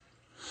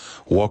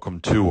Welcome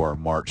to our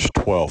March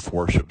 12th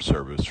worship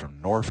service from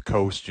North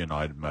Coast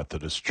United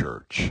Methodist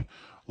Church,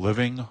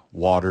 Living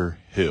Water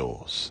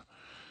Hills.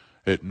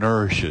 It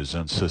nourishes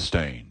and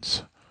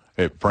sustains.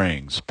 It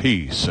brings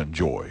peace and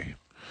joy.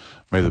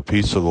 May the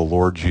peace of the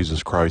Lord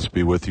Jesus Christ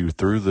be with you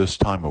through this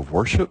time of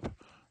worship.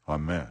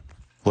 Amen.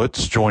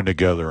 Let's join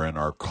together in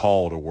our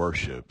call to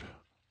worship.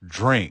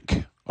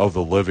 Drink of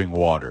the living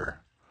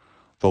water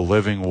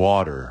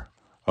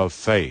of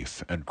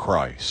faith in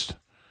Christ.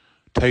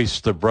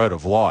 Taste the bread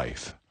of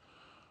life,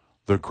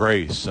 the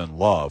grace and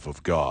love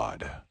of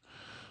God.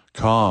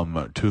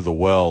 Come to the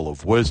well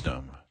of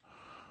wisdom,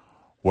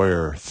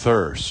 where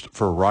thirst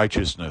for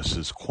righteousness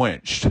is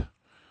quenched.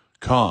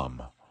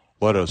 Come,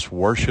 let us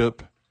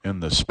worship in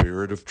the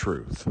spirit of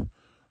truth.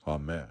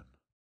 Amen.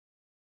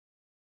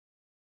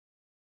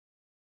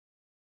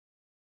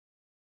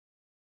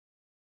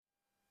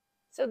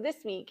 So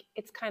this week,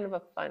 it's kind of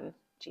a fun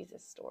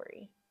Jesus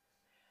story.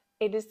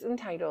 It is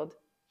entitled,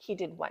 He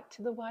Did What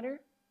to the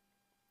Water?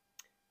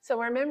 So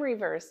our memory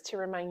verse to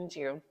remind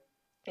you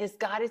is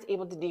God is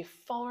able to do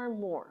far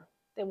more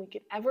than we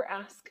could ever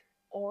ask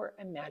or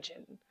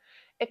imagine.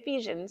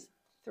 Ephesians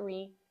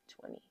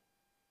 3:20.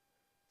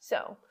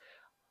 So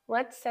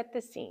let's set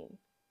the scene.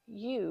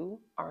 You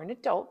are an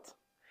adult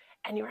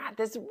and you're at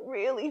this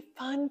really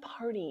fun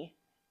party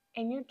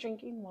and you're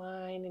drinking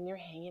wine and you're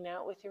hanging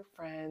out with your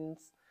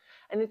friends.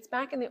 And it's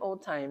back in the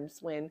old times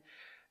when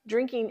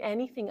drinking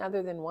anything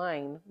other than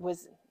wine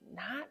was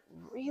not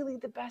really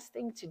the best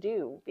thing to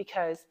do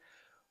because,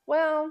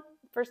 well,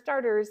 for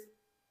starters,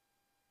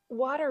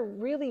 water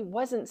really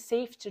wasn't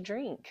safe to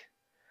drink.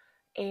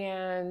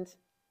 And,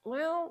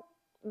 well,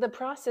 the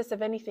process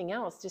of anything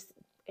else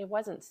it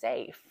wasn't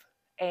safe.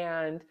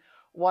 And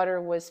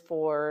water was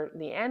for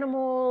the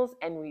animals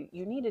and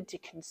you needed to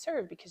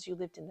conserve because you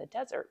lived in the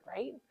desert,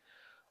 right?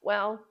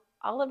 Well,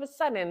 all of a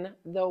sudden,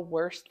 the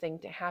worst thing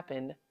to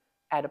happen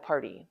at a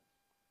party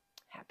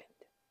happened.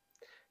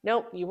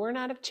 Nope, you weren't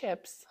out of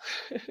chips.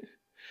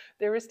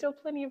 There was still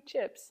plenty of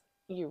chips.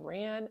 You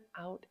ran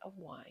out of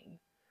wine.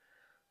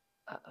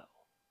 Uh-oh,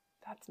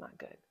 that's not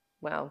good.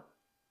 Well,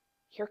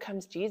 here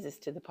comes Jesus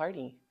to the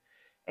party.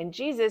 And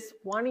Jesus,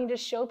 wanting to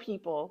show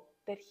people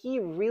that he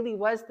really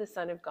was the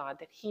Son of God,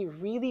 that he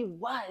really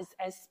was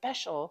as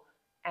special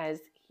as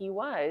he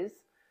was,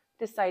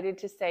 decided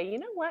to say, you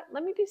know what,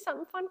 let me do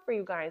something fun for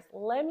you guys.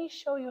 Let me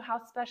show you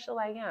how special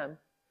I am.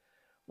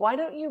 Why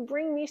don't you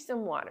bring me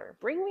some water?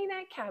 Bring me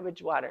that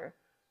cabbage water.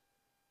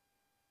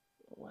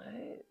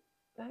 What?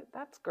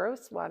 That's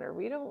gross water.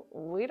 We don't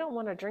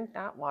want to drink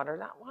that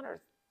water.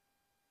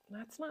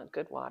 That's not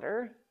good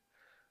water.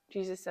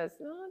 Jesus says,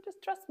 no,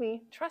 just trust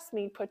me. Trust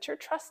me. Put your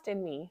trust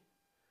in me.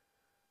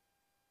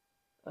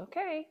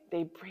 Okay.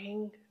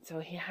 So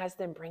he has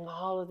them bring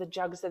all of the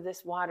jugs of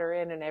this water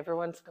in and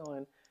everyone's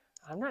going,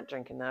 I'm not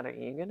drinking that. Are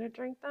you going to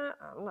drink that?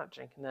 I'm not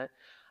drinking that.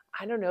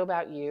 I don't know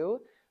about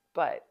you,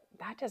 but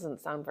that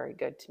doesn't sound very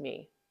good to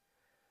me.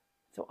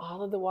 So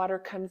all of the water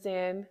comes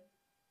in,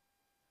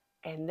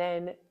 and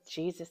then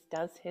Jesus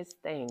does his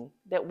thing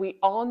that we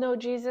all know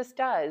Jesus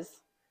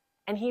does,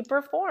 and he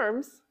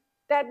performs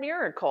that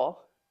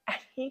miracle, and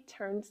he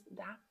turns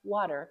that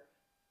water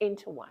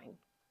into wine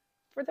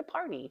for the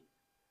party.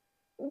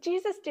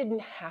 Jesus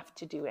didn't have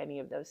to do any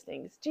of those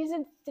things.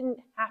 Jesus didn't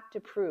have to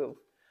prove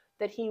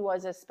that he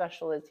was as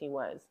special as he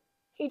was.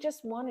 He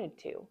just wanted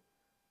to,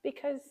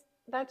 because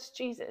that's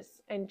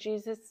Jesus, and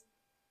Jesus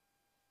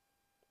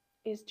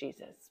is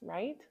Jesus,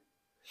 right?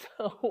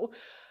 So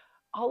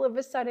all of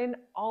a sudden,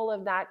 all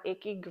of that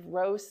icky,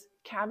 gross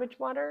cabbage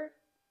water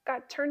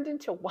got turned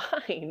into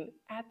wine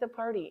at the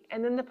party,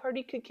 and then the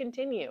party could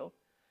continue.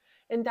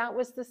 And that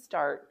was the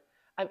start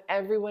of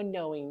everyone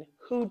knowing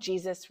who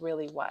Jesus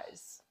really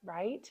was,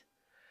 right?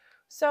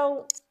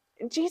 So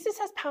Jesus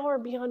has power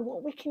beyond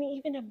what we can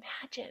even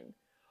imagine.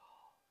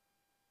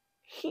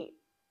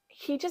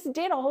 He just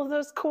did all of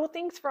those cool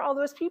things for all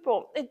those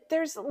people.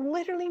 There's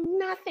literally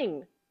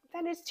nothing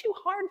that is too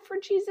hard for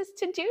Jesus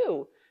to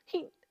do.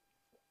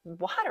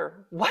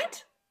 Water,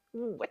 what?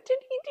 What did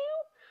he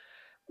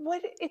do?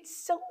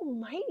 It's so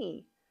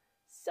mighty,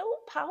 so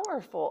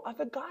powerful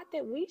of a God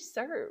that we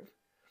serve.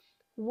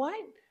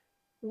 What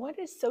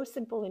is so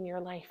simple in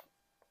your life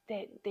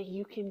that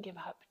you can give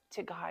up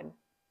to God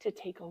to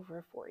take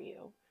over for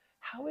you?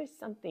 How is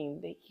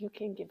something that you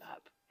can give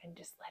up and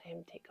just let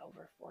him take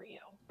over for you?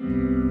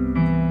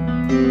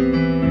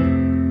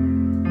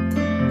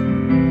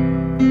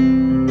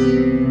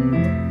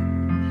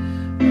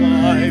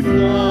 My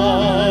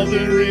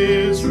Father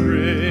is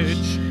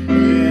rich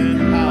in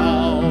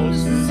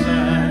houses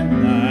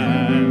and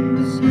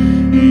lands.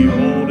 He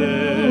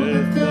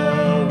holdeth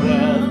the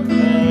wealth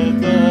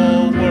of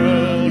the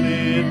world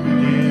in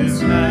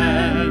his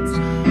hands,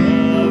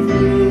 of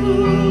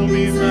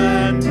rubies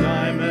and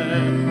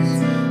diamonds,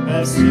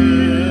 of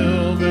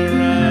silver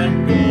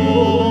and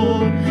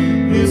gold.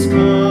 His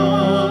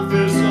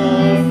coffers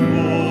are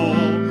full,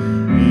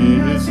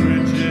 his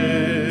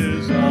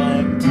riches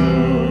untold.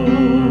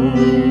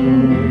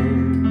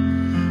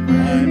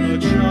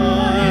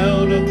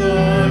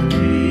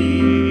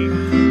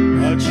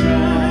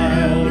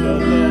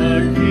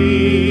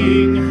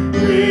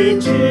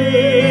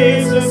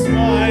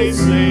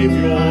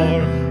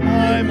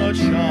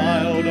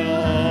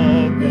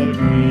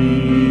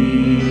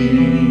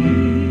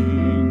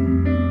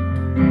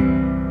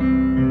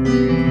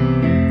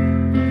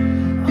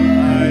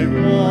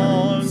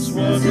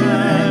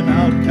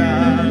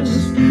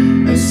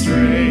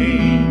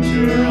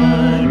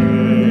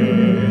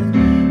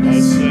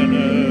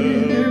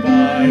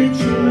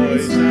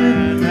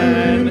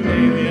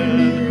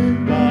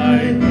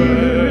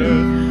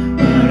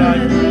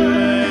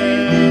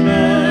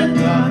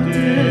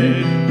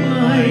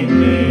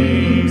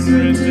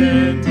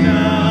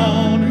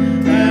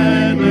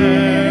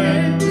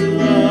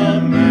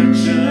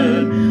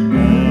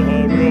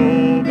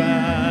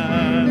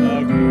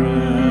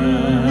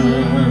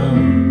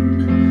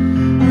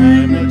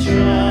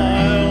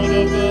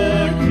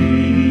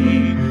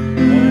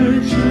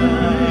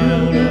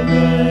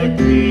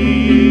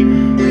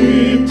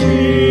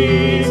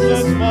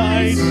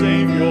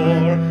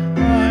 Savior,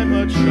 I'm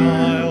a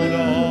child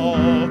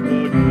of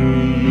the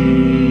King.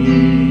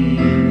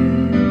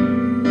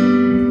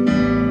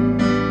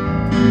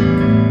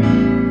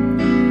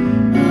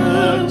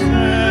 A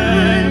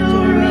tent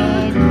or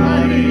a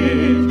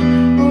cottage,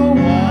 oh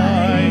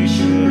why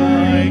should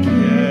I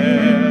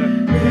care?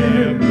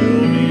 They're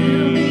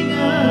building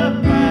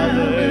a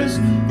palace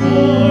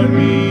for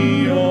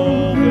me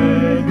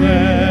over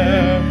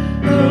there.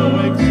 Though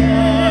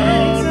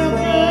exiled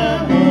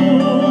from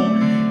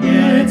home,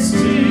 yet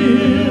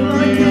still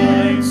I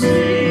can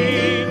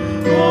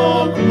sing,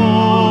 all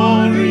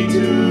glory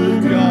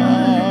to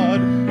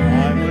God.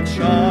 I'm a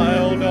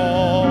child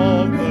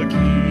of the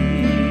King.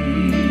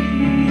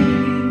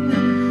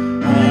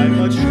 I'm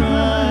a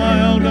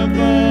child of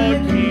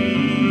the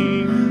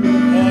King,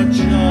 a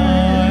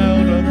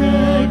child of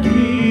the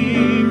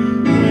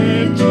King.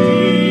 With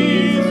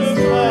Jesus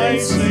my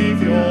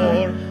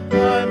Savior,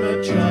 I'm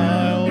a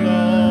child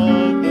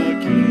of the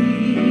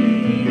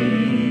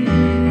King.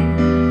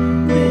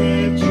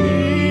 With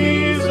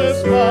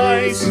Jesus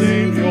my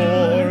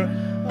Savior,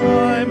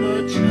 I'm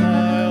a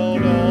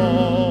child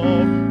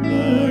of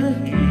the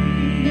King.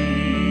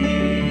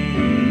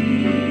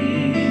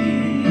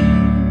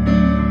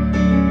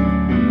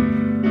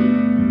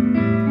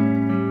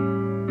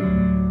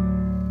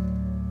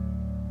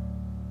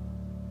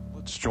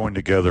 Let's join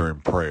together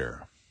in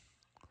prayer.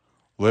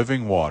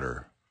 Living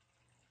water,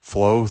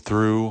 flow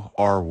through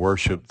our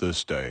worship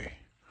this day.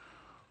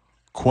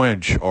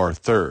 Quench our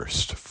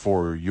thirst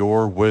for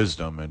your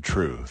wisdom and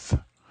truth,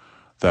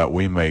 that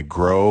we may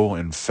grow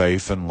in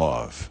faith and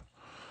love.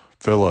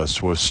 Fill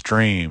us with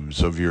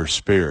streams of your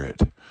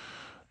Spirit,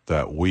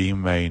 that we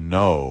may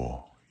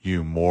know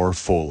you more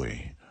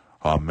fully.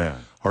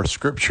 Amen. Our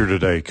scripture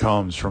today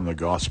comes from the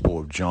Gospel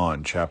of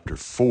John, chapter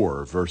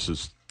 4,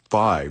 verses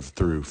 5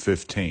 through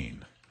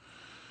 15.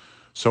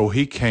 So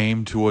he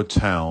came to a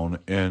town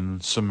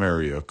in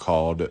Samaria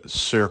called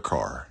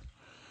Sychar,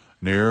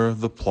 near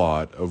the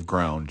plot of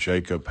ground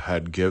Jacob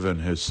had given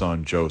his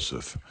son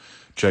Joseph.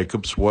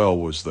 Jacob's well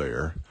was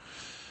there,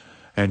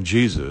 and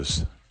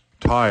Jesus,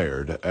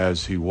 tired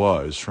as he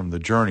was from the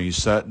journey,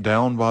 sat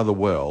down by the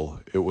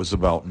well. It was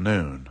about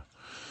noon.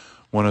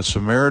 When a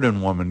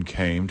Samaritan woman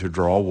came to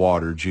draw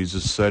water,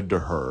 Jesus said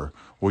to her,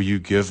 "Will you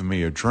give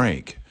me a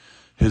drink?"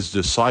 His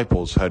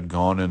disciples had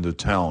gone into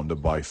town to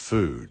buy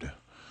food.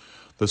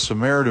 The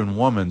Samaritan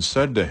woman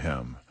said to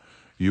him,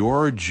 "You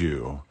are a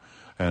Jew,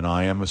 and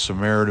I am a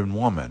Samaritan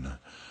woman.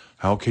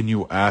 How can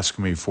you ask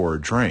me for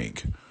a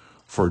drink?"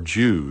 For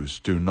Jews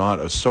do not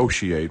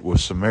associate with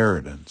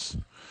Samaritans.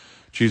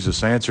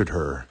 Jesus answered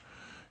her,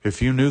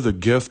 "If you knew the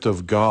gift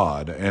of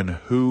God and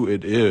who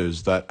it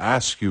is that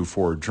asks you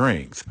for a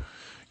drink,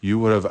 you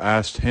would have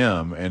asked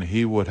him, and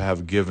he would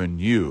have given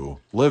you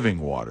living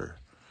water."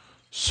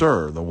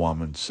 "Sir," the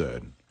woman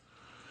said,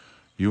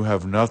 "you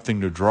have nothing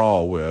to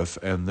draw with,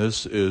 and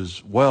this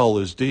well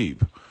is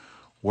deep.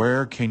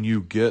 Where can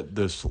you get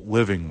this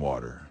living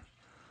water?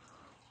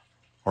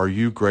 Are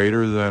you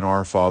greater than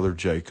our father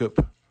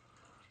Jacob,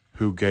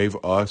 who gave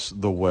us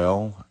the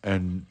well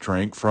and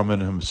drank from it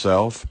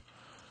himself,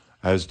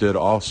 as did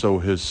also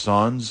his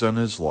sons and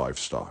his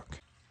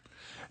livestock?"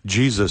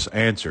 Jesus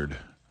answered,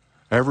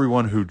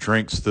 "Everyone who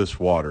drinks this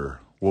water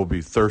will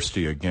be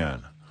thirsty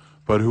again,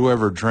 but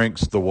whoever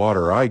drinks the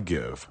water I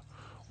give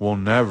will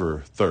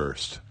never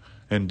thirst.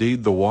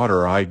 Indeed, the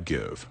water I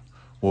give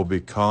will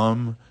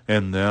become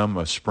in them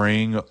a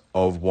spring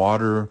of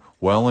water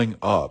welling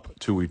up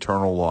to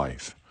eternal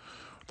life."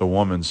 The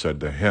woman said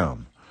to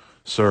him,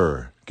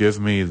 "Sir, give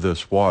me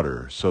this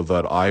water so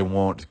that I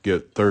won't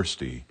get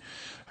thirsty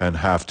and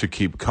have to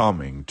keep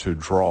coming to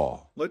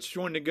draw." Let's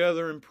join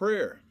together in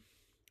prayer.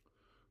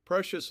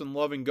 Precious and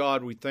loving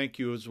God, we thank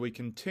you as we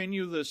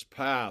continue this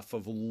path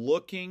of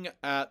looking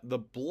at the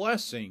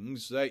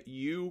blessings that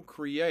you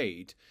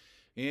create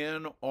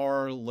in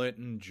our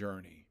Lenten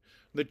journey.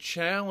 The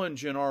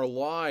challenge in our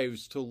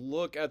lives to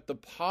look at the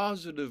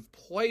positive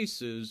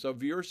places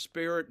of your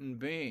spirit and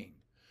being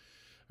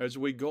as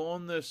we go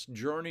on this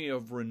journey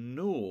of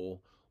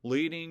renewal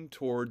leading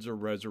towards a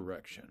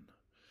resurrection.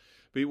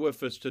 Be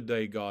with us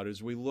today, God,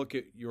 as we look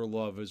at your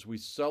love, as we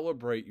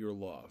celebrate your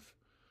love,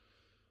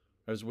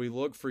 as we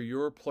look for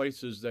your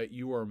places that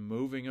you are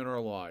moving in our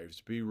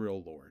lives. Be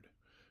real, Lord.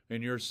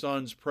 In your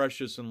Son's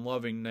precious and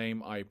loving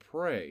name I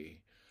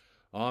pray.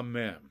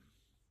 Amen.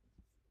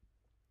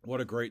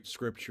 What a great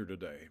scripture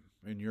today.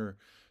 And you're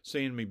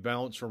seeing me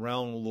bounce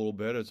around a little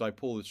bit as I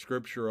pull the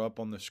scripture up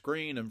on the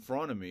screen in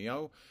front of me.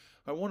 I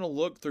want to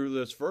look through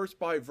this verse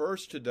by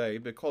verse today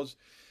because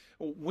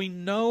we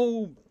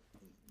know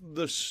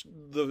the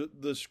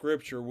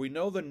scripture. We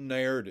know the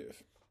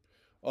narrative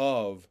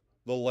of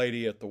the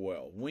lady at the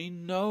well. We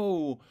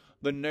know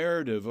the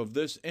narrative of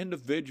this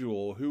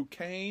individual who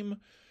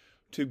came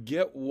to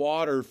get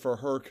water for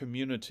her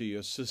community,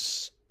 a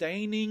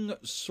sustaining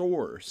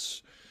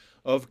source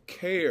of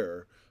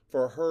care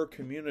for her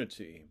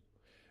community.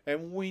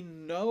 And we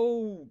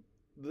know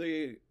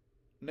the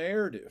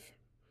narrative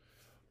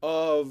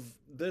of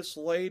this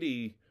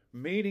lady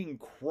meeting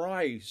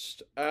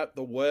Christ at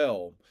the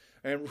well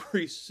and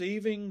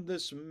receiving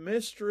this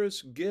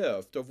mysterious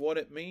gift of what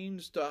it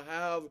means to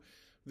have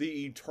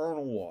the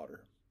eternal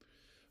water.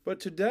 But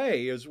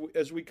today, as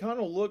we kind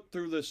of look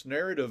through this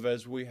narrative,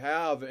 as we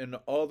have in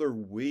other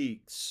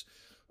weeks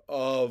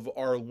of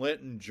our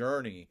Lenten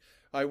journey,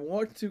 I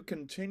want to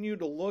continue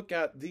to look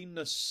at the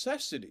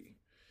necessity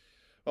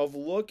of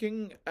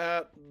looking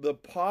at the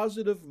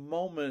positive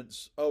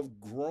moments of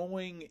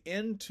growing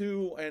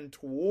into and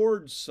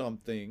towards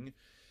something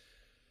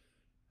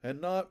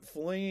and not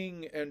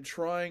fleeing and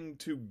trying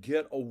to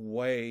get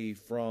away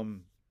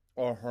from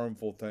a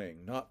harmful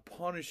thing, not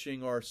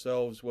punishing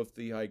ourselves with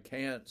the I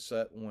can'ts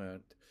at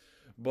Lent,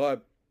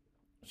 but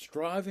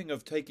striving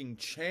of taking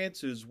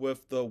chances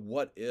with the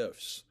what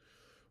ifs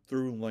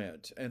through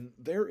Lent. And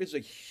there is a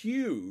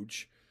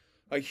huge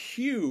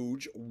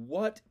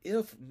what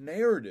if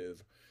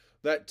narrative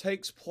that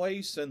takes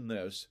place in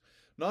this,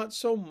 not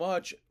so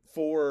much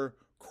for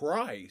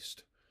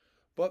Christ,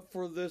 but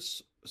for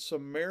this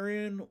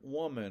Samaritan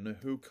woman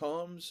who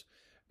comes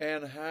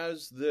and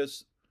has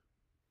this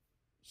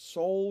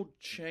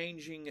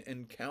soul-changing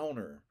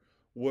encounter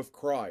with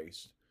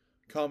Christ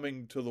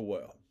coming to the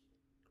well.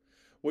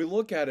 We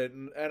look at it,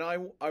 and I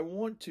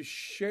want to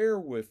share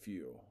with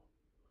you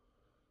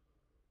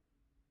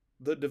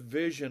the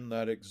division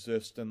that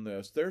exists in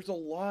this. There's a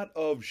lot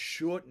of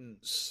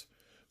shouldn'ts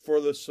for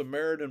the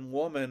Samaritan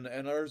woman,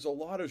 and there's a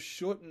lot of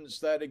shouldn'ts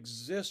that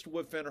exist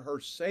within her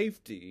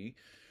safety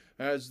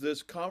as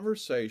this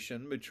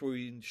conversation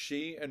between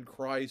she and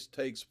Christ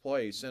takes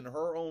place. In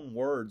her own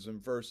words, in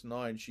verse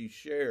 9, she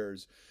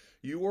shares,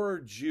 "You are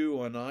a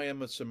Jew and I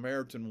am a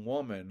Samaritan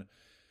woman.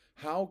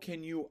 How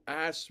can you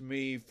ask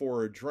me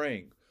for a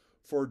drink?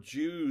 For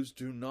Jews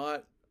do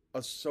not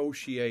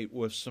associate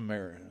with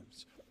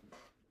Samaritans."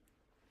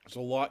 There's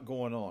a lot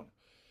going on.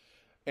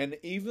 And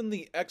even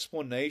the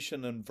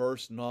explanation in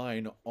verse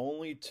 9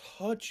 only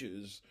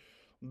touches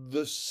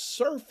the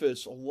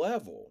surface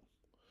level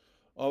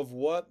of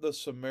what the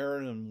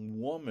Samaritan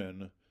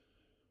woman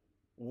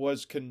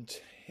was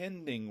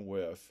contending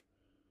with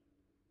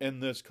in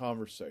this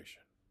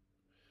conversation.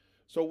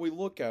 So we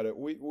look at it,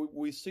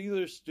 we see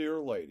this dear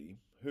lady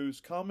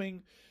who's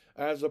coming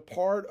as a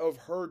part of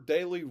her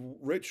daily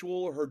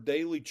ritual, her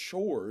daily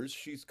chores.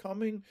 She's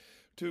coming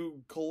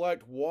to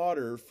collect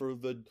water for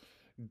the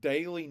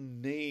daily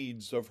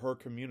needs of her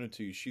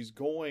community. She's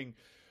going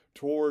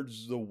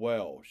towards the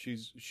well.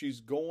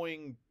 She's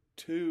going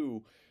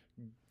to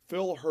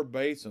fill her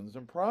basins,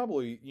 and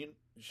probably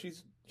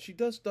she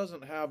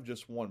doesn't have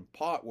just one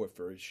pot with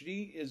her.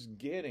 She is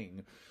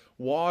getting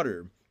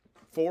water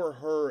for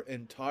her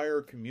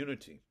entire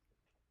community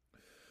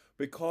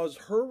because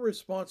her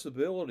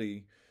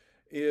responsibility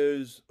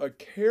is a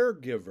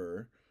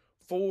caregiver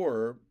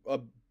for a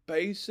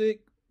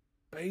basic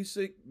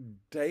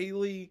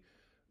daily,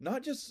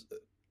 not just,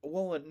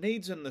 well,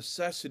 needs and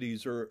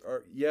necessities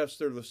are yes,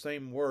 they're the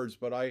same words,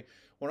 but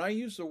when I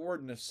use the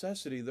word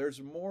necessity, there's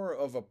more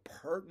of a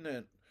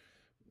pertinent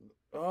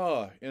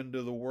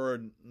into the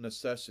word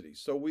necessity.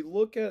 So we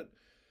look at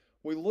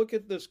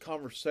this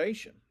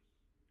conversation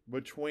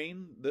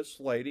between this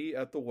lady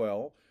at the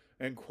well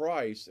and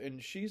Christ,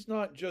 and she's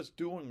not just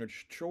doing a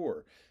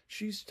chore.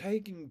 She's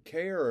taking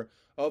care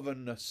of a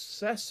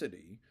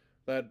necessity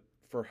that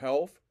for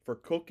health, for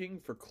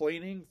cooking, for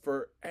cleaning,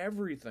 for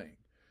everything.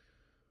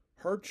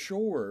 Her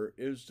chore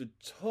is to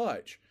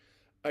touch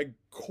a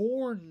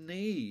core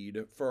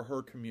need for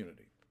her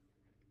community.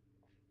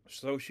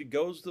 So she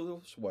goes to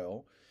this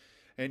well,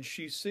 and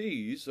she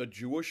sees a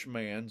Jewish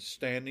man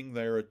standing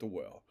there at the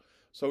well.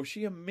 So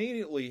she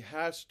immediately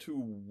has to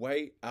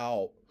weigh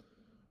out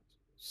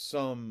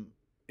some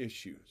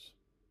issues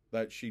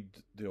that she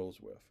deals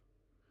with.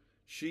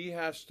 She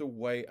has to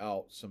weigh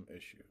out some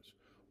issues.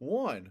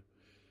 One,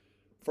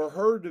 for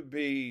her to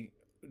be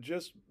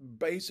just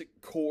basic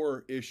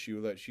core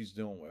issue that she's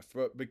dealing with,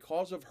 but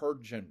because of her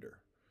gender,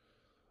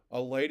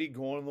 a lady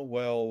going in the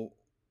well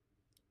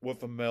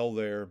with a male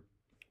there,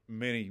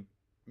 many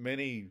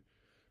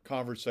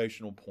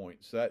conversational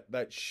points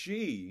that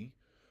she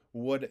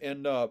would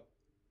end up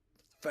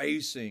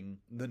facing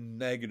the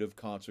negative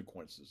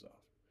consequences of.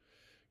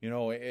 You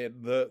know,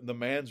 the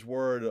man's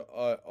word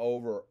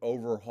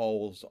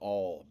overhauls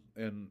all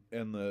in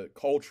the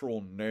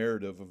cultural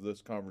narrative of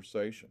this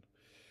conversation.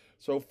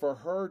 So for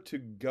her to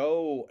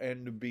go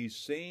and to be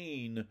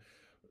seen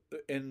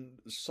in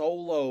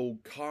solo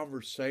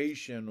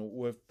conversation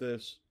with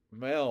this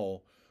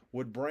male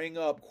would bring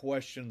up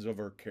questions of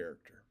her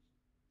character.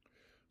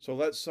 So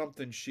that's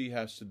something she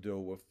has to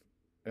deal with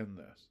in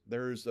this.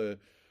 There's a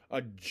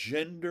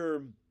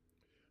gender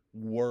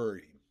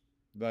worry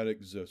that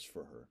exists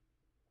for her.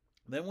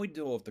 Then we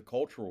deal with the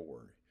cultural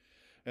worry.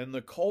 And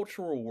the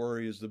cultural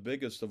worry is the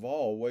biggest of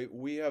all.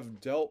 We have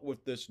dealt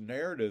with this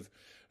narrative,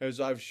 as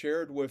I've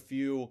shared with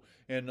you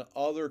in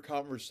other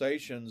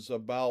conversations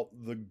about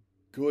the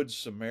Good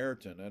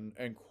Samaritan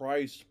and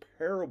Christ's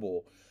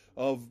parable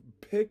of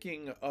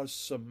picking a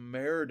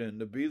Samaritan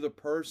to be the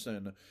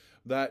person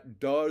that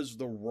does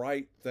the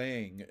right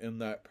thing in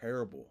that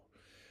parable.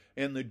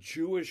 and the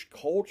Jewish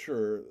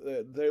culture,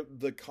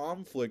 the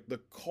conflict,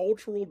 the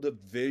cultural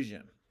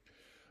division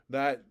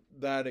that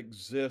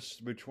exists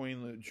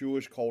between the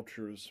Jewish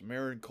culture, the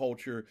Samaritan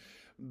culture,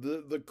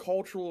 the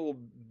cultural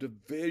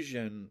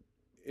division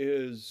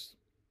is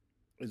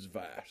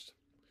vast.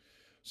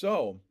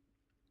 So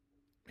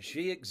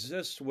she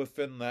exists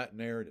within that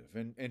narrative,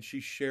 and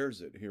she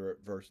shares it here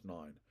at verse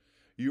 9.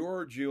 You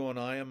are a Jew and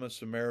I am a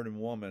Samaritan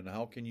woman.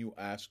 How can you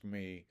ask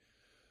me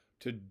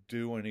to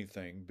do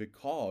anything?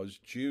 Because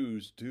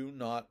Jews do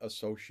not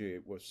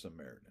associate with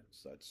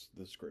Samaritans. That's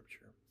the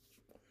scripture.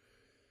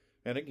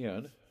 And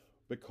again,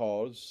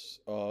 because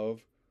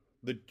of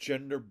the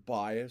gender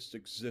bias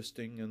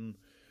existing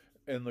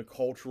in the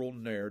cultural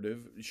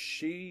narrative,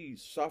 she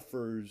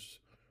suffers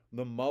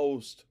the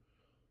most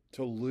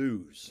to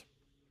lose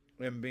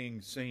in being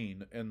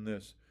seen in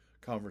this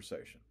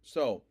conversation.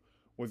 So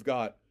we've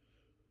got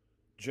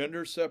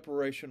gender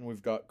separation,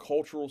 we've got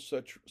cultural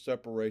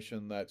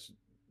separation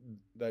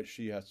that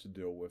she has to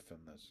deal with in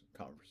this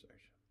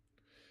conversation.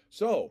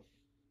 So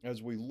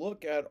as we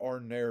look at our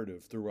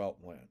narrative throughout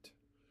Lent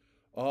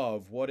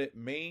of what it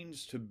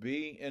means to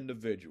be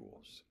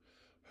individuals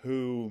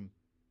who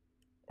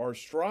are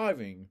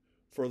striving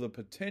for the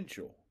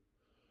potential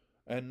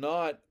and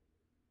not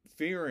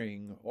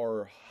fearing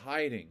or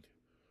hiding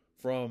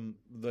from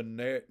the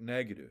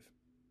negative,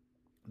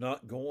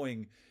 not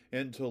going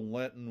into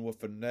Lenten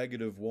with a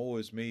negative woe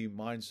is me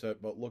mindset,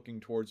 but looking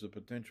towards the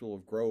potential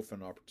of growth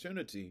and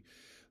opportunity,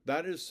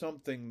 that is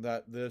something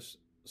that this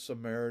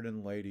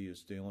Samaritan lady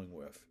is dealing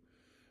with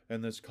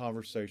in this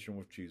conversation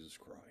with Jesus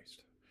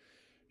Christ.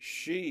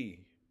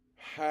 She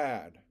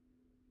had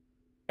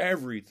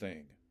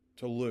everything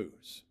to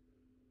lose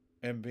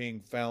in being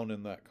found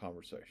in that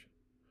conversation.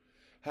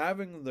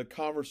 Having the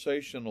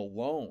conversation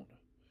alone,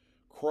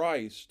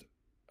 Christ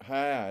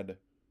had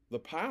the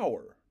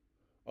power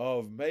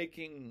of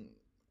making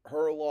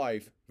her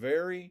life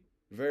very,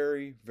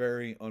 very,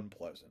 very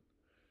unpleasant.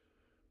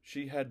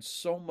 She had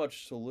so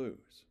much to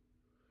lose.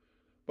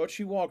 But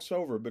she walks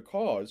over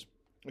because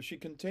she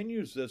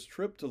continues this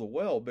trip to the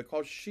well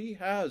because she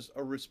has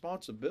a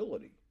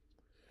responsibility.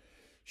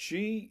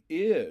 She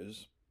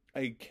is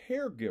a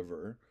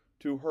caregiver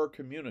to her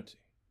community.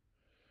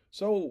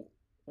 So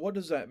what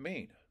does that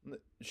mean?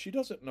 She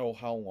doesn't know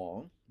how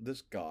long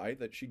this guy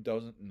that she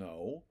doesn't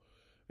know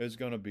is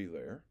going to be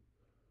there.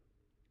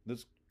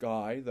 This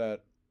guy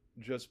that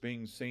just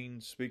being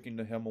seen speaking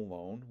to him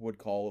alone would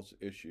cause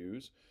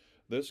issues.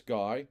 This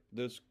guy,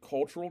 this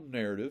cultural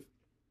narrative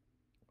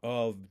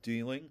of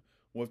dealing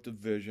with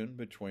division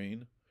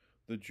between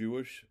the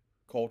Jewish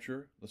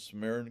culture, the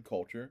Samaritan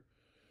culture,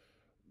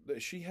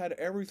 that she had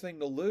everything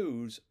to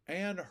lose,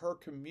 and her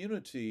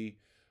community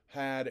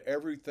had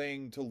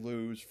everything to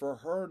lose for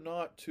her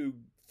not to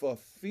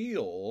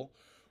fulfill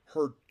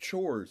her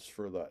chores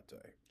for that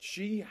day.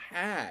 She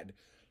had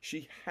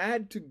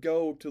to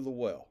go to the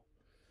well.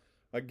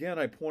 Again,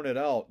 I pointed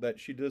out that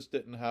she just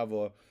didn't have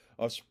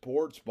a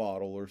sports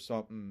bottle or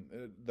something.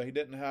 They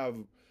didn't have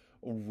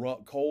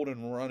cold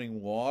and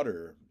running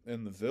water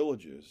in the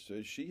villages.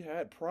 She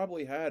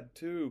probably had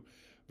two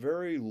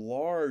very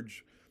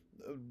large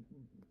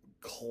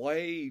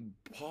clay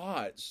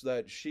pots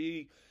that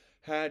she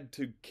had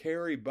to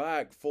carry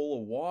back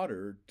full of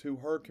water to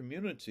her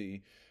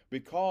community,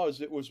 because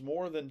it was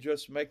more than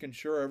just making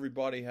sure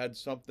everybody had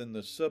something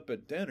to sip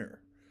at dinner.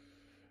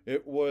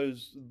 It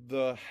was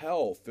the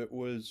health, it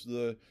was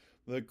the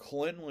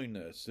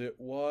cleanliness, it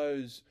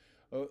was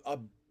a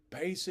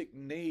basic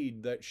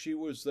need that she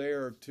was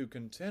there to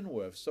contend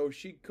with. So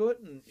she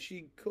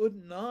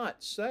could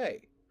not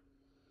say,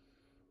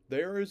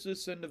 there is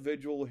this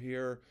individual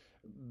here,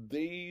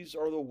 these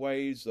are the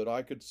ways that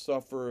I could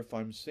suffer if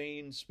I'm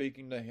seen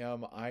speaking to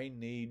him. I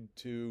need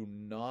to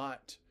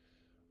not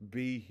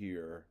be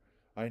here.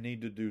 I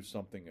need to do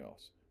something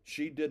else.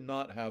 She did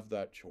not have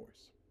that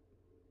choice.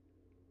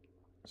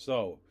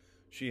 So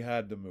she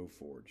had to move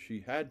forward.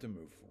 She had to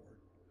move forward.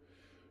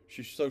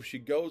 So she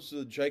goes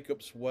to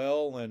Jacob's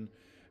well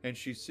and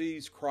she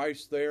sees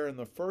Christ there. And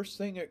the first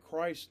thing that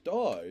Christ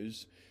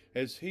does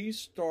is he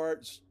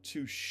starts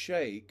to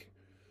shake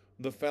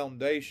the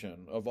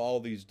foundation of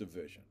all these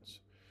divisions.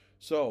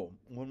 So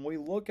when we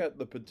look at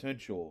the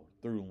potential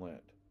through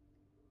Lent,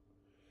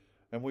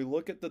 and we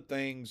look at the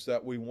things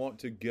that we want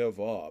to give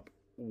up,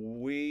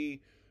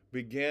 we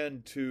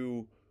begin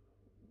to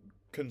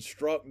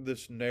construct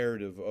this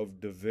narrative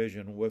of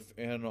division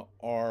within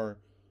our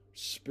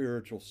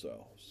spiritual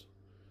selves.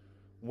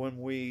 When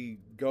we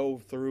go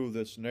through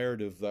this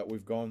narrative that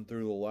we've gone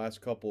through the last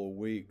couple of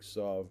weeks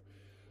of,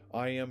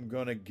 I am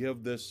going to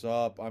give this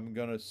up, I'm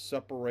going to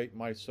separate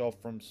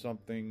myself from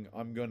something,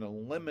 I'm going to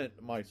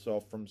limit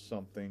myself from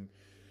something,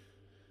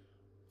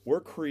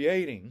 we're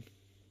creating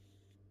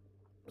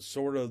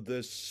sort of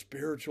this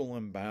spiritual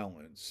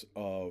imbalance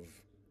of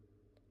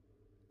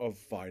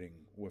fighting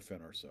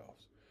within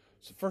ourselves.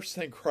 So first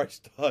thing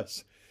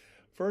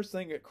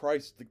that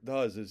Christ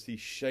does is he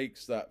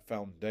shakes that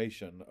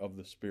foundation of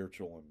the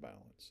spiritual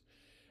imbalance.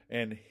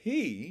 And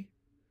he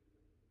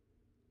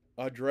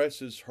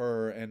addresses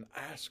her and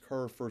asks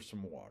her for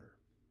some water.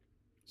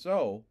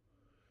 So,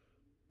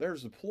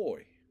 there's the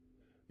ploy.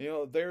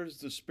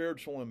 There's the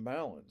spiritual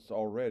imbalance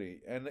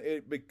already, and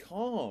it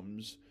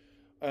becomes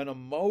an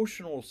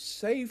emotional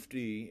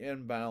safety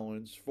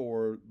imbalance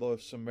for the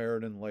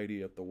Samaritan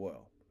lady at the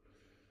well.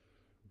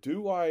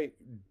 Do I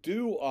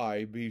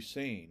be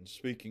seen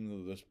speaking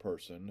to this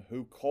person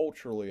who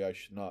culturally I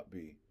should not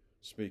be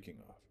speaking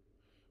of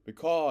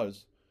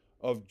because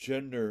of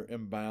gender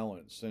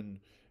imbalance and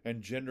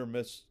gender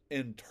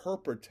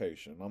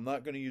misinterpretation? I'm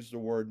not going to use the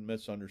word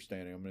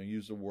misunderstanding. I'm going to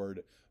use the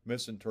word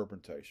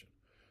misinterpretation.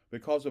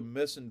 Because of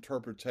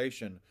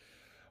misinterpretation,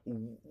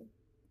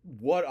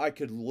 what I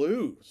could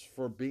lose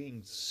for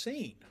being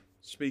seen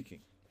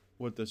speaking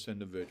with this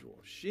individual.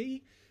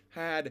 She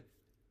had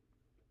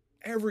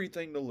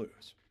everything to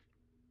lose.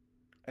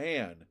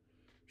 And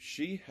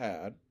she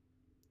had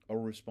a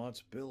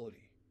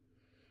responsibility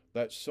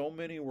that so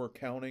many were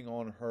counting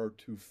on her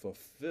to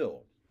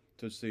fulfill,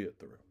 to see it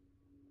through.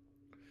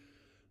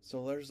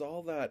 So there's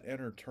all that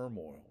inner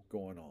turmoil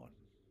going on.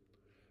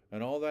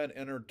 And all that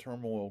inner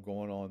turmoil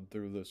going on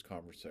through this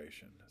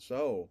conversation.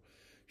 So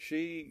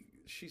she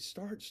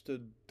starts to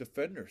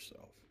defend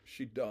herself.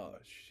 She does.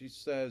 She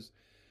says,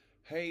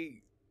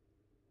 "Hey,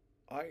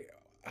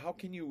 how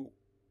can you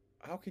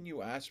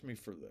ask me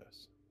for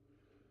this?"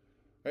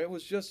 It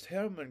was just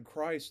him and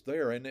Christ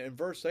there. And in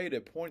verse 8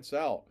 it points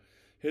out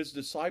his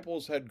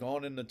disciples had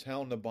gone into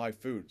town to buy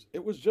foods.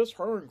 It was just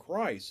her and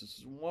Christ. This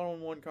is a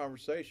one-on-one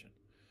conversation.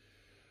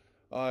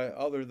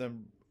 Other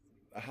than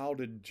how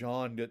did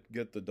John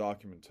get the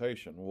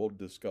documentation? We'll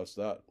discuss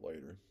that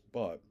later.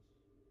 But,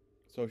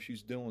 so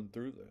she's dealing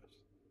through this.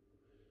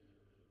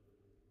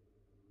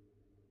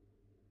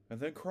 And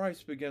then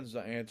Christ begins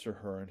to answer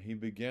her, and he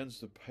begins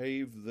to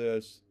pave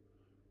this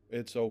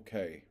 "it's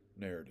okay"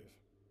 narrative.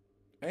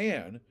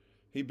 And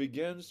he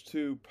begins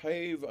to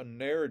pave a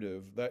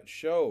narrative that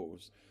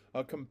shows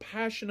a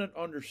compassionate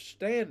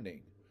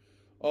understanding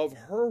of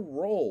her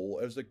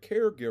role as a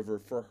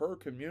caregiver for her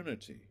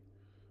community,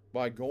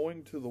 by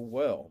going to the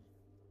well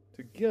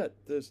to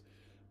get this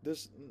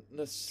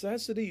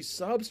necessity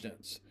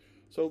substance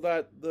so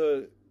that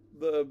the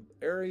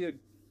area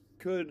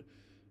could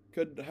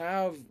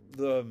have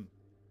the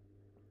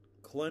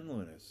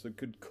cleanliness, it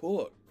could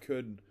cook,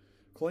 could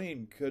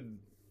clean,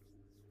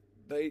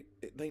 they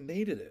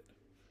needed it.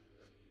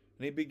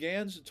 And he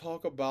begins to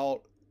talk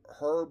about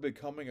her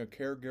becoming a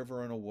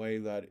caregiver in a way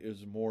that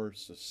is more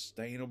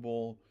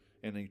sustainable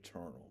and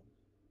eternal.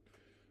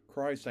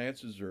 Christ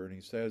answers her and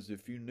he says,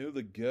 "If you knew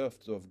the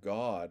gift of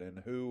God and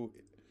who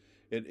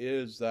it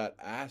is that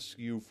asks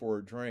you for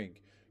a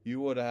drink,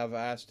 you would have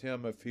asked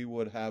him if he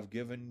would have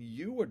given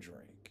you a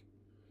drink."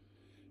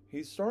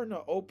 He's starting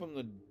to open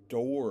the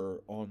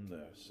door on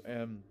this,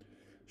 and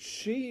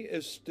she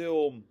is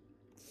still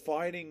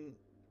fighting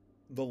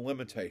the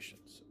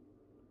limitations.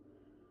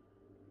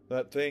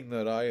 That thing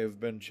that I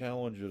have been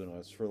challenging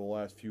us for the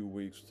last few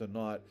weeks to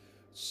not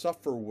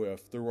suffer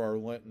with through our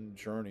Lenten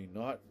journey,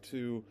 not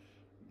to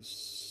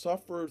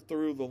suffer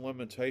through the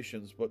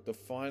limitations, but to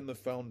find the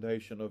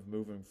foundation of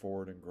moving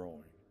forward and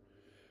growing.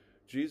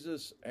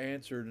 Jesus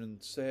answered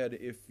and said,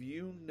 "If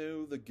you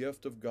knew the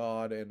gift of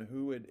God and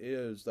who it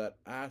is that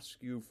asks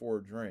you for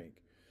a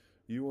drink,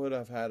 you would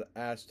have had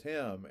asked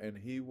him, and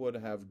he would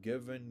have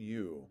given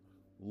you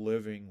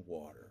living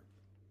water."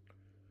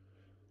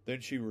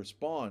 Then she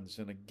responds,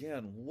 and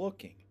again,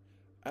 looking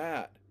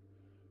at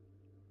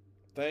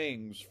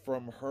things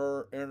from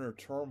her inner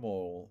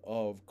turmoil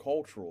of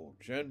cultural,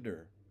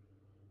 gender,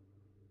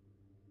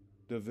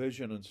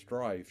 division, and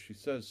strife, she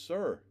says,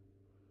 "Sir,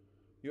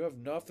 you have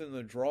nothing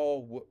to draw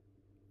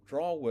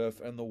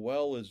with, and the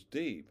well is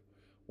deep.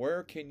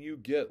 Where can you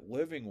get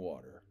living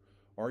water?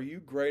 Are you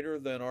greater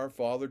than our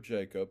father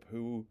Jacob,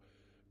 who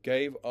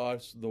gave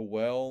us the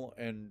well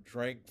and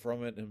drank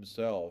from it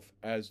himself,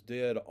 as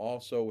did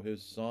also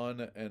his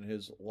son and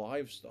his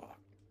livestock?"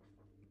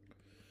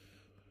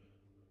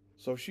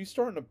 So she's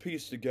starting to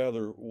piece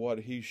together what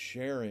he's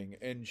sharing,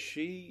 and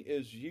she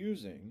is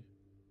using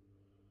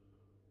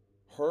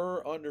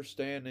her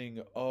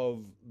understanding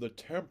of the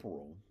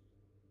temporal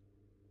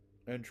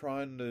and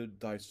trying to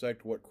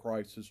dissect what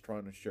Christ is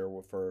trying to share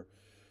with her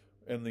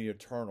in the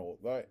eternal.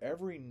 That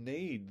every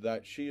need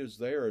that she is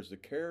there as a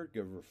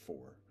caregiver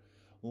for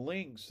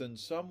links in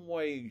some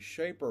way,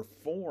 shape, or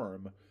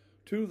form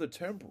to the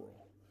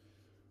temporal.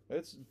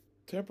 It's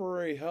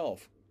temporary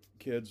health,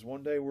 kids.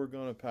 One day we're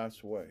going to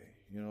pass away.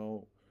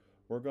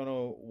 We're going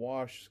to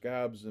wash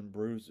scabs and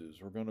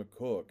bruises. We're going to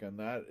cook, and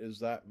that is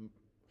that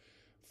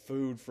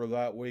food for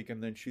that week,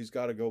 and then she's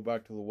got to go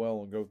back to the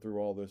well and go through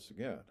all this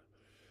again.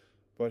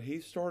 But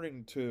he's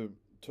starting to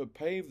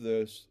pave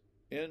this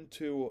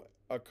into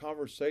a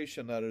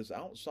conversation that is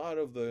outside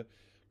of the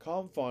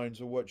confines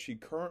of what she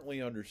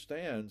currently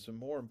understands, and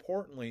more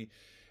importantly,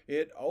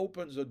 it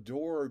opens a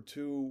door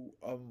to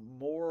a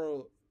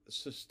more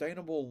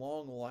sustainable,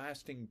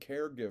 long-lasting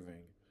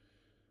caregiving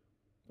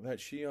that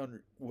she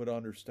would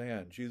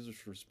understand.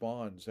 Jesus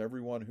responds,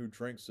 "Everyone who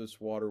drinks this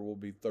water will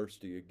be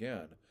thirsty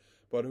again,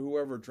 But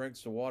whoever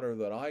drinks the water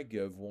that I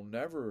give will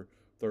never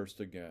thirst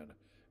again.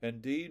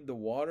 Indeed, the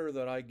water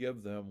that I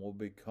give them will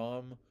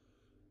become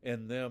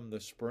in them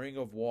the spring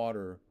of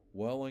water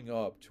welling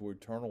up to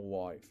eternal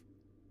life.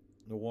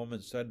 The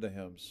woman said to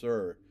him,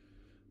 Sir,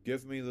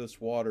 give me this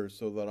water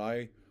so that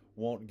I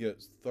won't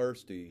get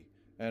thirsty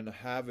and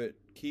have to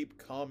keep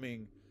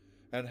coming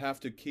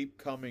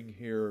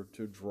here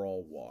to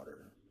draw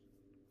water.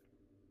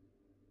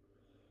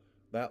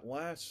 That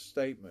last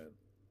statement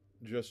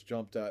just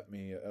jumped at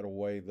me in a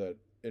way that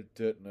it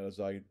didn't as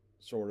I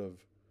sort of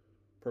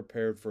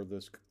prepared for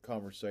this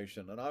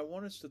conversation. And I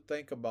want us to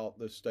think about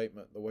this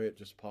statement the way it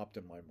just popped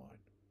in my mind.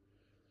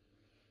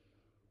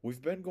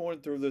 We've been going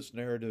through this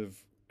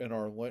narrative in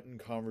our Lenten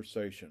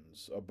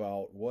conversations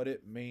about what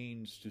it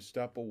means to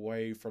step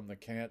away from the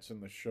can'ts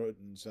and the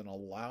shouldn'ts and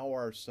allow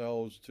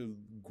ourselves to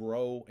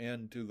grow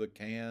into the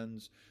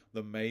cans,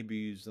 the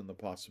maybes, and the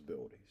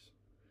possibilities.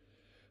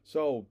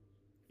 So,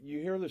 you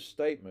hear this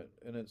statement,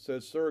 and it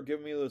says, Sir,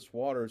 give me this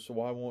water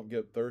so I won't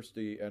get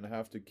thirsty and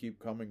have to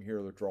keep coming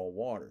here to draw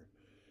water.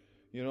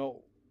 You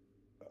know,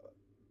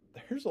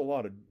 there's a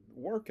lot of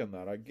work in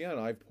that. Again,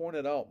 I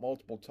pointed out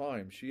multiple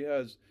times, she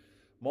has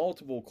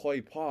multiple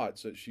clay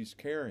pots that she's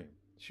carrying.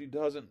 She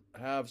doesn't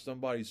have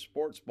somebody's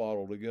sports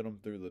bottle to get them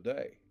through the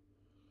day.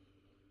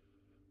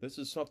 This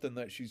is something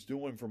that she's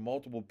doing for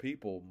multiple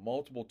people,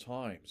 multiple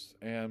times,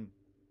 and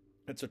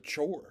it's a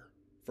chore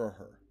for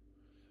her.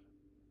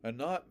 And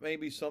not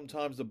maybe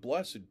sometimes a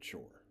blessed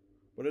chore,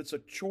 but it's a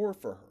chore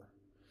for her.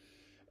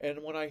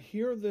 And when I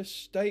hear this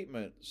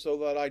statement, so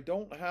that I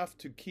don't have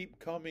to keep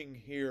coming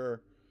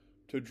here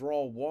to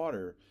draw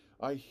water,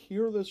 I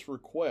hear this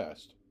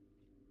request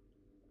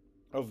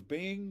of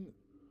being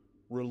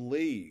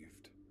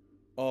relieved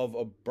of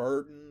a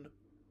burden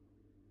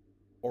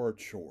or a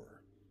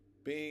chore,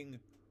 being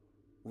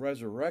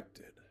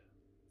resurrected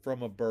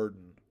from a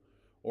burden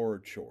or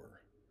a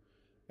chore.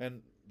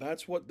 And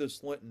that's what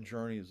this Lenten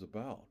journey is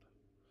about.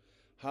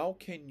 How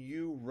can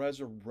you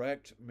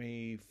resurrect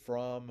me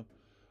from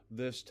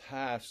this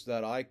task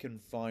that I can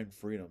find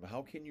freedom?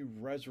 How can you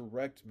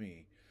resurrect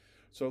me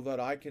so that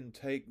I can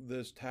take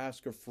this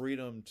task of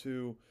freedom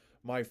to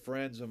my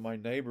friends and my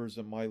neighbors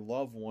and my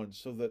loved ones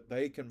so that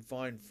they can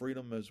find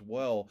freedom as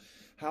well?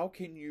 How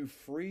can you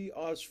free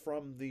us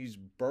from these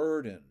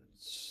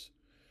burdens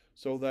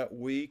so that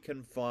we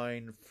can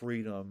find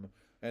freedom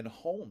and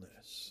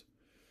wholeness?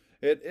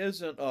 It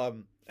isn't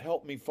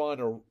help me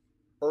find a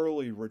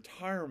early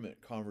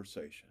retirement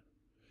conversation.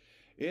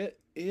 It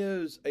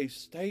is a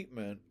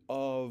statement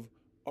of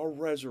a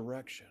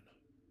resurrection.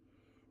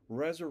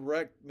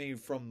 Resurrect me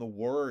from the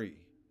worry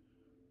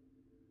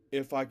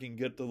if I can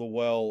get to the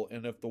well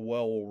and if the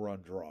well will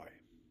run dry.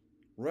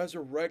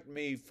 Resurrect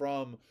me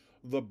from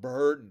the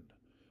burden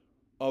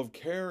of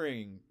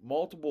carrying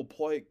multiple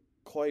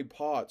clay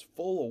pots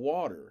full of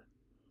water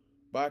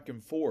back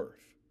and forth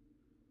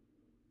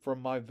from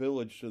my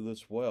village to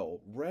this well.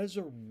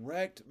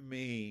 Resurrect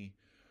me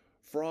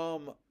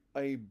from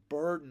a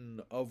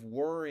burden of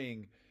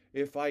worrying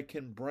if I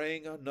can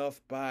bring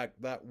enough back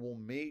that will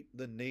meet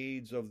the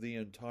needs of the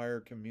entire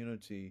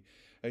community.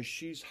 As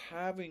she's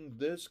having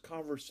this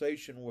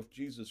conversation with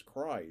Jesus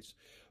Christ,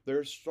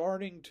 they're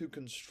starting to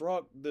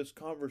construct this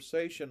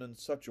conversation in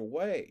such a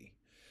way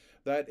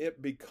that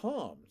it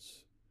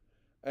becomes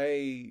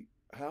a,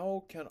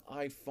 how can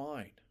I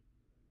find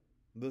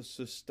the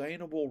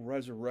sustainable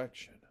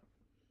resurrection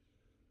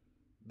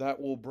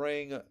that will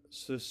bring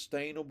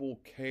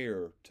sustainable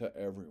care to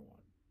everyone?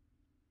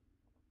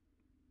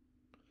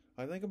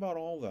 I think about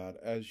all that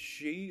as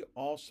she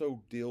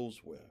also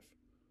deals with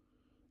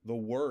the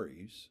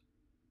worries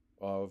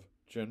of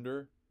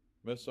gender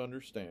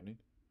misunderstanding,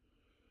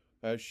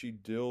 as she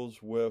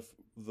deals with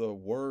the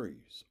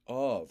worries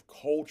of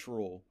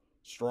cultural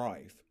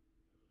strife,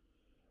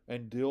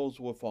 and deals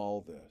with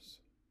all this,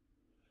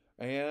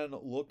 and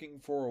looking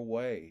for a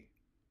way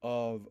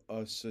of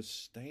a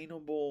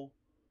sustainable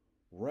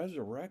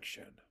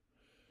resurrection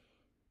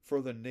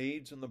for the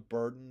needs and the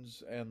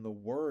burdens and the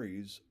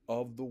worries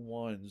of the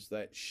ones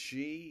that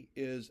she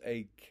is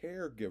a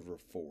caregiver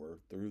for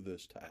through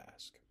this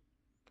task.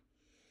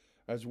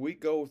 As we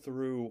go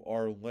through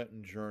our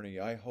Lenten journey,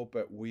 I hope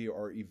that we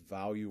are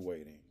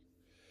evaluating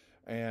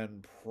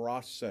and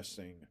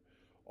processing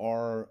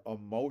our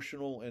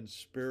emotional and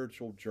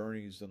spiritual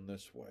journeys in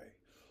this way,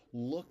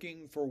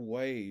 looking for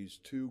ways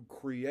to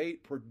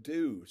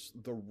produce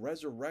the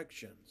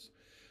resurrections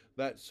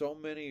that so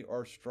many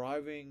are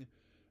striving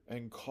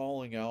and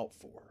calling out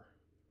for,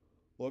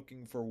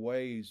 looking for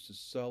ways to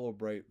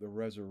celebrate the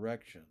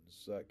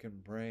resurrections that can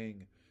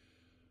bring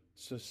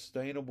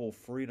sustainable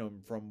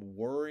freedom from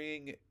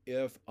worrying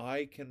if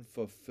I can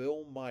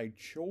fulfill my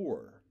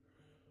chore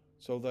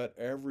so that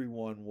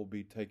everyone will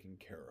be taken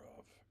care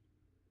of.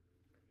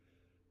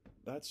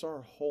 That's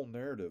our whole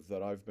narrative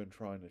that I've been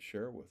trying to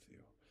share with you.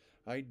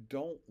 I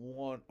don't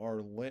want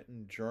our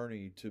Lenten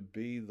journey to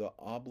be the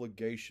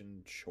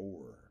obligation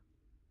chore.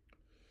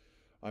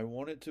 I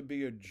want it to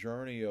be a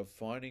journey of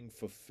finding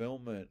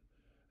fulfillment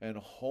and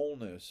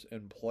wholeness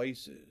in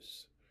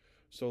places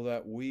so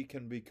that we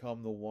can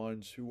become the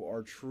ones who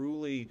are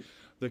truly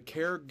the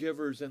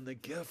caregivers and the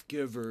gift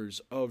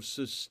givers of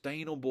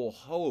sustainable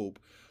hope,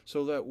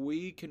 so that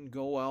we can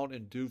go out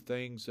and do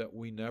things that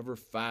we never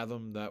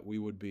fathomed that we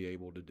would be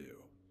able to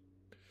do.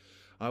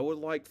 I would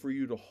like for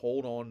you to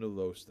hold on to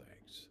those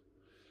things.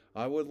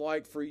 I would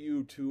like for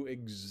you to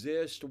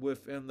exist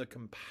within the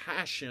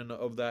compassion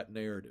of that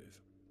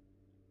narrative,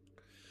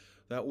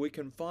 that we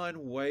can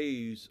find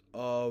ways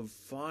of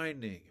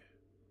finding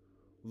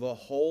the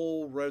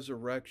whole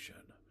resurrection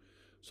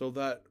so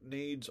that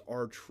needs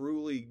are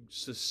truly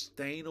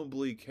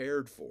sustainably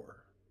cared for,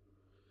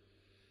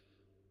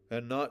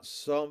 and not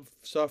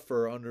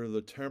suffer under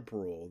the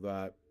temporal,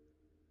 that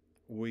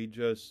we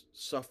just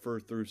suffer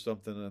through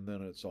something and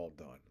then it's all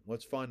done.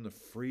 Let's find the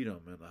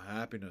freedom and the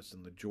happiness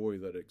and the joy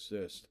that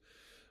exists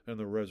in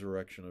the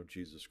resurrection of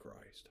Jesus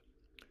Christ.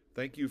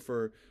 Thank you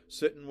for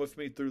sitting with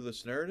me through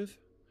this narrative.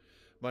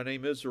 My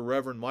name is the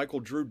Reverend Michael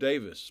Drew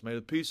Davis. May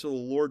the peace of the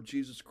Lord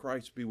Jesus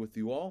Christ be with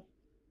you all.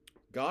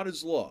 God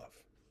is love.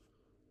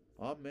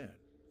 Amen.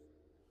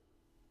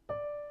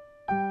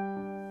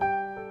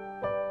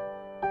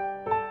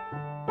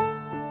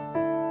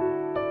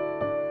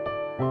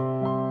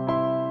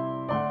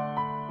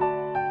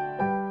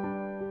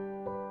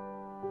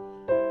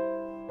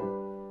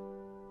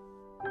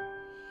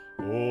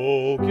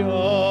 Oh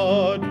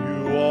God,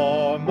 you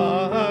are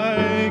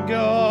my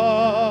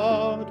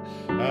God,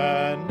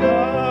 and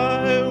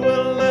I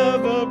will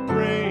ever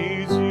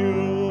praise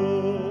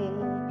you.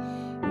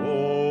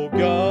 Oh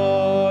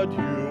God,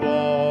 you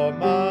are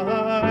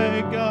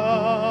my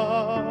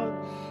God,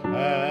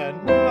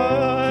 and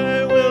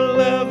I will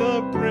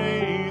ever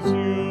praise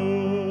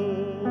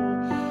you.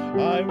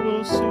 I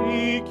will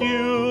seek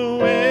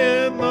you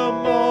in the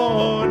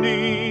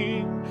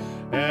morning,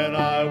 and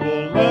I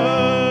will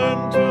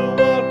learn to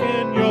walk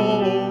in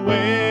your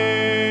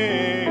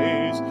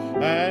ways,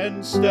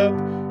 and step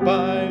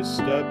by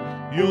step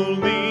you'll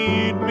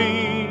lead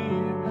me,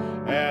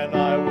 and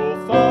I will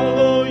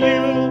follow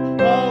you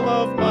all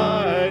of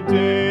my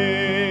days.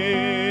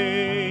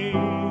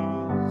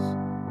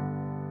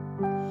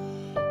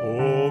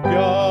 Oh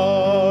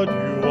God,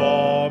 you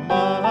are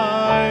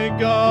my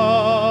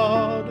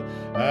God,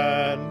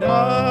 and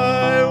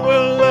I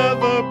will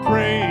ever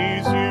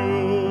praise you.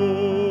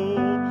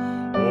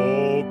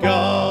 Oh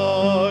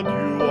God,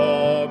 you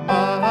are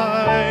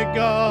my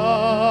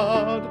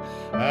God,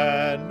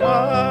 and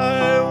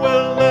I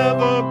will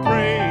ever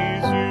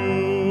praise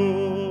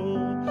you.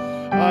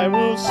 I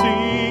will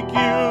seek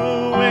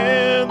you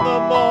in the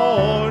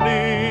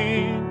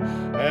morning,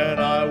 and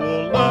I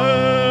will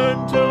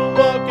learn to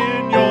walk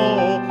in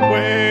your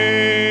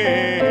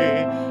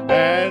way,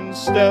 and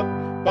step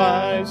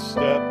by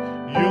step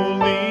you'll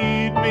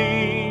lead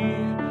me,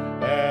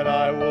 and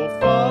I will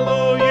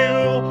follow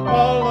you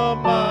all of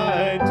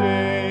my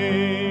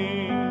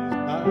days.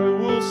 I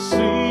will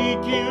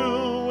seek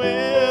you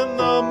in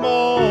the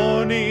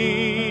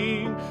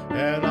morning,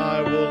 and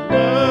I will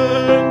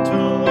learn to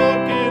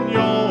walk in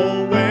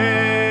your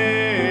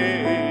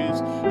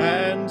ways,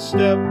 and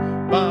step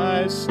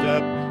by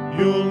step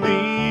you'll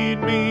lead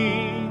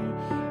me,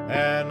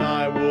 and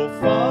I will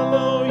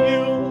follow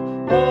you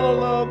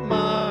all of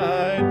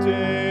my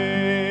days.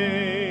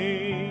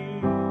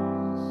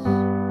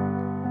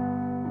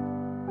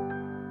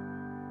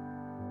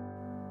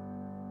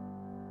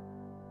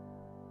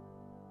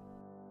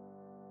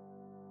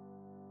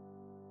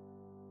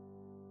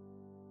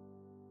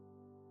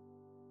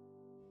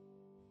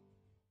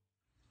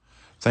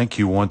 Thank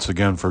you once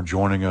again for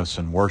joining us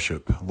in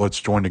worship. Let's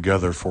join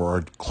together for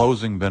our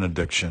closing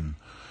benediction.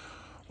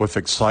 With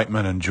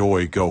excitement and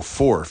joy, go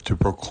forth to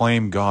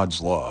proclaim God's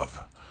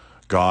love.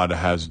 God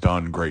has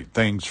done great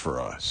things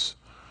for us.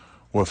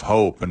 With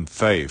hope and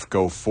faith,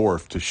 go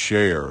forth to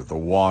share the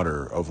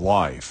water of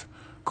life.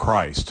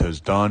 Christ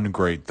has done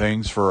great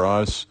things for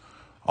us,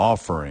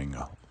 offering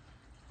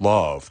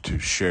love to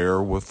share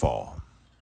with all.